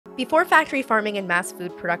Before factory farming and mass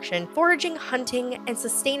food production, foraging, hunting, and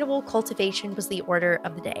sustainable cultivation was the order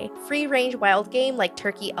of the day. Free-range wild game like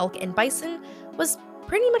turkey, elk, and bison was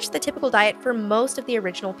pretty much the typical diet for most of the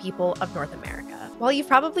original people of North America. While you've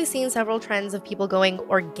probably seen several trends of people going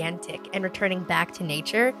organic and returning back to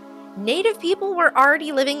nature, Native people were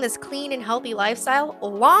already living this clean and healthy lifestyle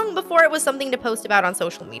long before it was something to post about on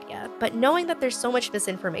social media. But knowing that there's so much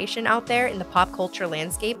misinformation out there in the pop culture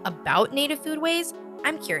landscape about Native foodways,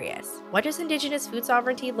 I'm curious, what does Indigenous food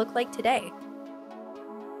sovereignty look like today?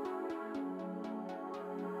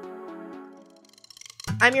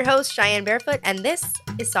 I'm your host, Cheyenne Bearfoot, and this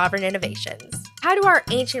is Sovereign Innovations. How do our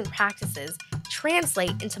ancient practices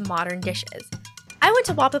translate into modern dishes? I went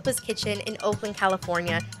to Wahpepah's kitchen in Oakland,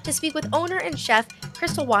 California to speak with owner and chef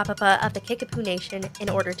Crystal Wahpepah of the Kickapoo Nation in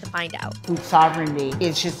order to find out. Food sovereignty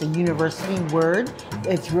is just a university word.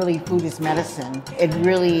 It's really food is medicine. It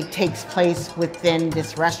really takes place within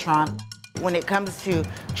this restaurant. When it comes to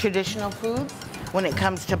traditional foods, when it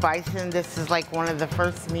comes to bison, this is like one of the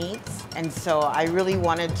first meats. And so I really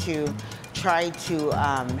wanted to try to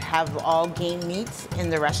have all game meats in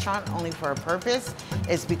the restaurant only for a purpose,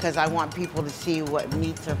 is because I want people to see what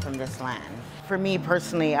meats are from this land. For me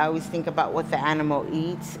personally, I always think about what the animal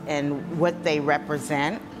eats and what they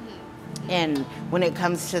represent. And when it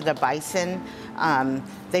comes to the bison,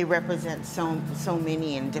 they represent so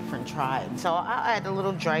many in different tribes. So I'll add a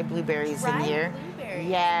little dry blueberries in here. Blueberries.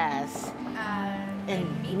 Yes.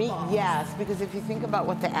 And meat, yes, because if you think about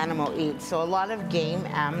what the animal eats, so a lot of game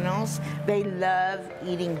animals, they love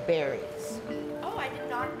eating berries. Oh, I did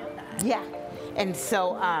not know that. Yeah, and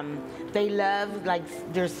so they love, like,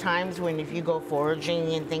 there's times when if you go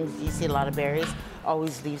foraging and things, you see a lot of berries,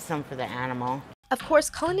 always leave some for the animal. Of course,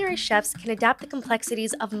 culinary chefs can adapt the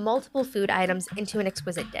complexities of multiple food items into an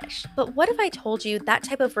exquisite dish. But what if I told you that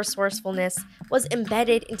type of resourcefulness was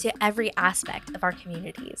embedded into every aspect of our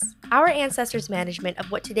communities? Our ancestors' management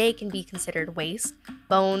of what today can be considered waste,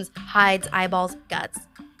 bones, hides, eyeballs, guts,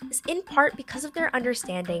 is in part because of their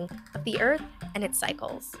understanding of the earth and its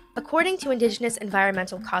cycles. According to Indigenous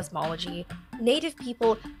environmental cosmology, Native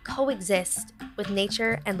people coexist with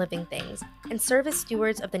nature and living things and serve as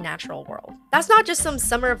stewards of the natural world. That's not just some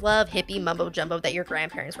summer of love hippie mumbo jumbo that your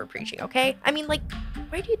grandparents were preaching, okay? I mean, like,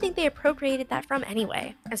 where do you think they appropriated that from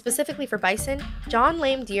anyway? And specifically for bison, John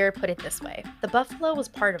Lame Deere put it this way: the buffalo was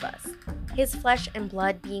part of us, his flesh and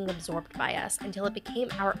blood being absorbed by us until it became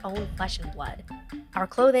our own flesh and blood. Our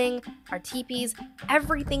clothing, our teepees,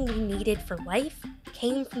 everything we needed for life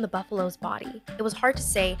came from the buffalo's body. It was hard to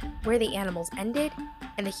say where the animals ended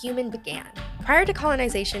and the human began. Prior to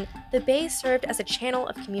colonization, the bay served as a channel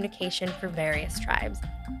of communication for various tribes.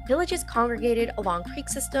 Villages congregated along creek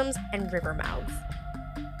systems and river mouths.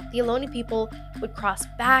 The Ohlone people would cross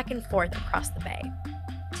back and forth across the bay.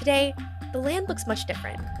 Today, the land looks much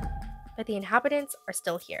different, but the inhabitants are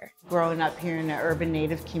still here. Growing up here in an urban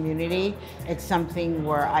Native community, it's something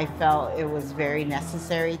where I felt it was very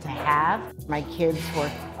necessary to have. My kids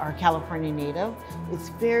are California Native. It's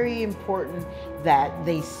very important that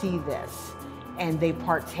they see this and they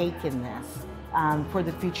partake in this for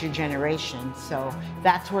the future generations. So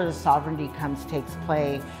that's where the sovereignty takes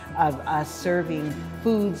play, of us serving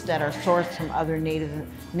foods that are sourced from other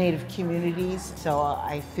Native communities. So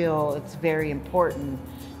I feel it's very important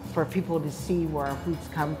for people to see where our foods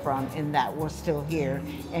come from and that we're still here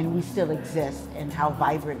and we still exist and how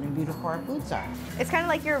vibrant and beautiful our foods are. It's kind of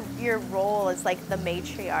like your role as like the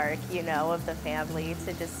matriarch, you know, of the family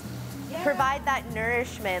to just provide that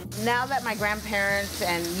nourishment. Now that my grandparents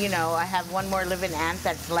and, you know, I have one more living aunt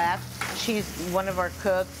that's left, she's one of our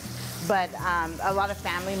cooks, but a lot of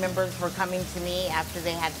family members were coming to me after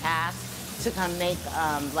they had passed to come make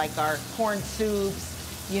like our corn soups,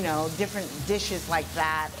 you know, different dishes like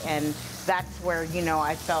that. And that's where, you know,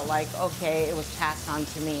 I felt like, okay, it was passed on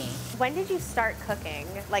to me. When did you start cooking?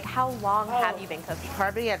 Like, how long have you been cooking?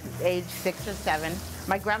 Probably at age 6 or 7.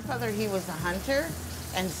 My grandfather, he was a hunter.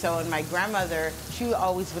 And so, and my grandmother, she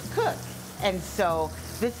always would cook. And so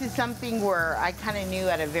this is something where I kind of knew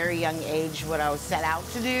at a very young age what I was set out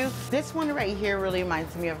to do. This one right here really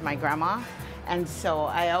reminds me of my grandma. And so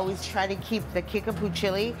I always try to keep the Kickapoo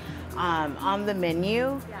chili on the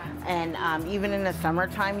menu. And even in the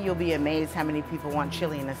summertime, you'll be amazed how many people want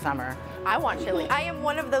chili in the summer. I want chili. I am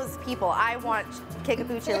one of those people. I want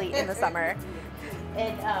Kickapoo chili in the summer.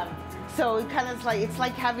 And so it kind of it's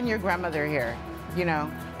like having your grandmother here, you know.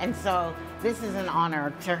 And so this is an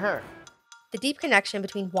honor to her. The deep connection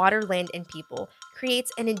between water, land, and people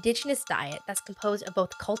creates an indigenous diet that's composed of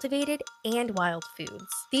both cultivated and wild foods.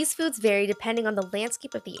 These foods vary depending on the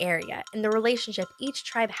landscape of the area and the relationship each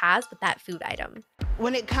tribe has with that food item.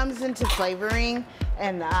 When it comes into flavoring,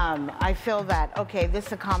 and I feel that, okay,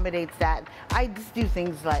 this accommodates that, I just do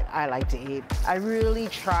things like I like to eat. I really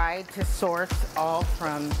try to source all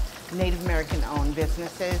from Native American owned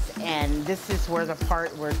businesses, and this is where the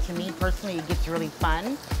part where, to me personally, it gets really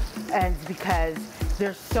fun, and because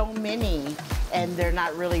there's so many and they're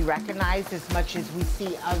not really recognized as much as we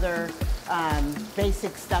see other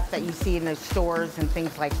basic stuff that you see in the stores and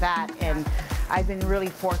things like that. And I've been really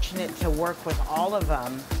fortunate to work with all of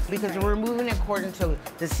them because we're moving according to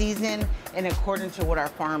the season and according to what our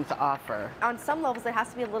farms offer. On some levels, it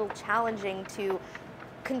has to be a little challenging to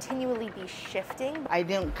continually be shifting. I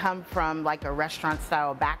didn't come from like a restaurant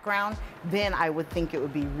style background, then I would think it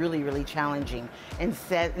would be really, really challenging.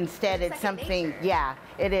 Instead it's something, nature. Yeah,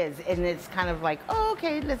 it is. And it's kind of like, oh,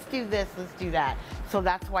 okay, let's do this, let's do that. So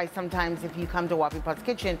that's why sometimes if you come to Wahpepah's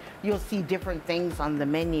Kitchen, you'll see different things on the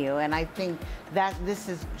menu. And I think that this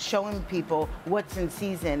is showing people what's in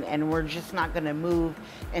season, and we're just not gonna move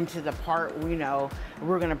into the part, you know,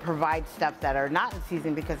 we're gonna provide stuff that are not in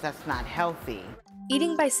season because that's not healthy.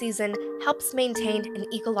 Eating by season helps maintain an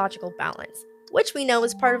ecological balance, which we know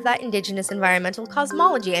is part of that indigenous environmental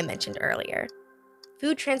cosmology I mentioned earlier.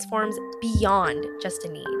 Food transforms beyond just a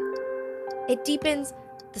need. It deepens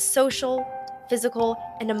the social, physical,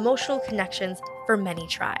 and emotional connections for many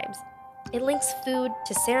tribes. It links food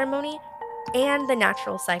to ceremony and the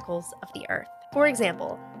natural cycles of the earth. For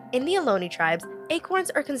example, in the Ohlone tribes, acorns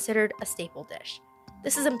are considered a staple dish.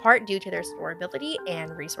 This is in part due to their storability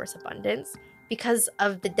and resource abundance because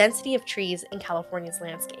of the density of trees in California's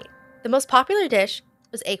landscape. The most popular dish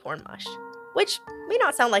was acorn mush, which may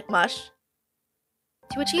not sound like mush.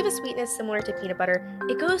 To achieve a sweetness similar to peanut butter,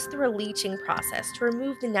 it goes through a leaching process to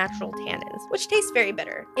remove the natural tannins, which taste very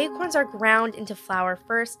bitter. Acorns are ground into flour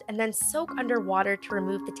first and then soak under water to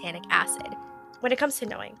remove the tannic acid. When it comes to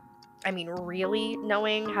knowing, I mean really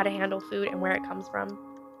knowing how to handle food and where it comes from,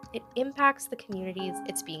 it impacts the communities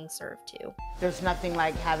it's being served to. There's nothing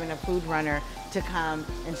like having a food runner to come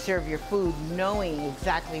and serve your food, knowing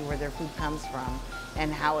exactly where their food comes from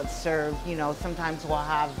and how it's served. You know, sometimes we'll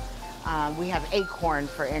have, we have acorn,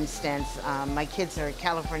 for instance. My kids are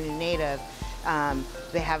California native.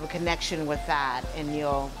 They have a connection with that, and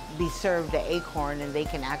you'll be served the acorn and they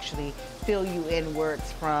can actually fill you in where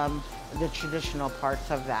it's from, the traditional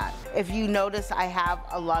parts of that. If you notice, I have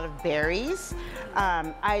a lot of berries.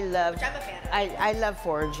 I love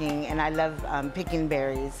foraging, and I love picking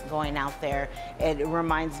berries, going out there. It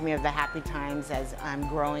reminds me of the happy times as I'm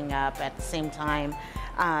growing up. At the same time,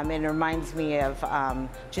 it reminds me of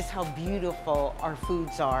just how beautiful our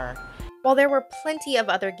foods are. While there were plenty of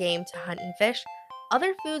other game to hunt and fish,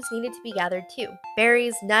 other foods needed to be gathered too.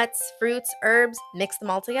 Berries, nuts, fruits, herbs, mix them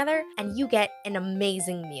all together, and you get an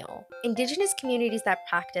amazing meal. Indigenous communities that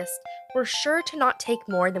practiced were sure to not take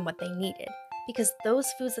more than what they needed, because those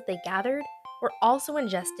foods that they gathered were also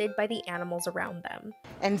ingested by the animals around them.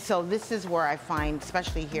 And so this is where I find,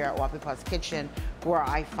 especially here at Wahpepah's Kitchen, where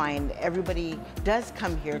I find everybody does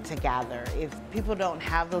come here to gather. If people don't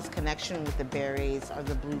have those connections with the berries or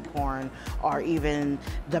the blue corn or even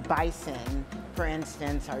the bison, for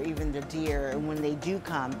instance, or even the deer, and when they do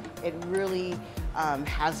come, it really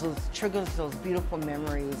triggers those beautiful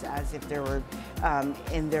memories as if they were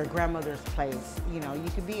in their grandmother's place. You know,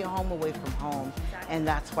 you could be a home away from home, and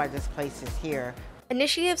that's why this place is here.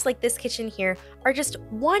 Initiatives like this kitchen here are just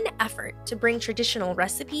one effort to bring traditional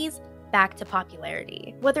recipes back to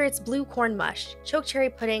popularity. Whether it's blue corn mush, choke cherry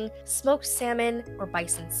pudding, smoked salmon, or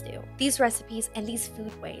bison stew. These recipes and these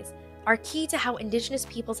foodways are key to how Indigenous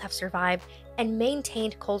peoples have survived and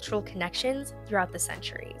maintained cultural connections throughout the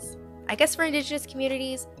centuries. I guess for Indigenous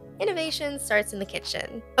communities, innovation starts in the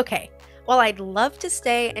kitchen. Okay, while I'd love to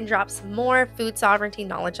stay and drop some more food sovereignty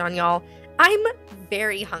knowledge on y'all, I'm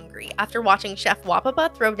very hungry after watching Chef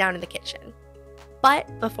Wahpepah throw down in the kitchen.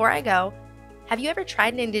 But before I go, have you ever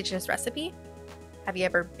tried an Indigenous recipe? Have you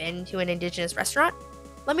ever been to an Indigenous restaurant?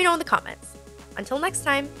 Let me know in the comments. Until next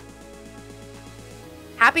time,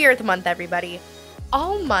 Happy Earth Month, everybody.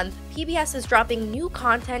 All month, PBS is dropping new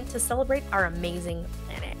content to celebrate our amazing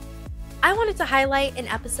planet. I wanted to highlight an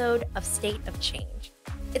episode of State of Change.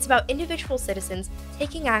 It's about individual citizens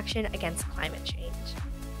taking action against climate change.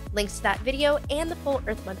 Links to that video and the full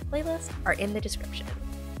Earth Month playlist are in the description.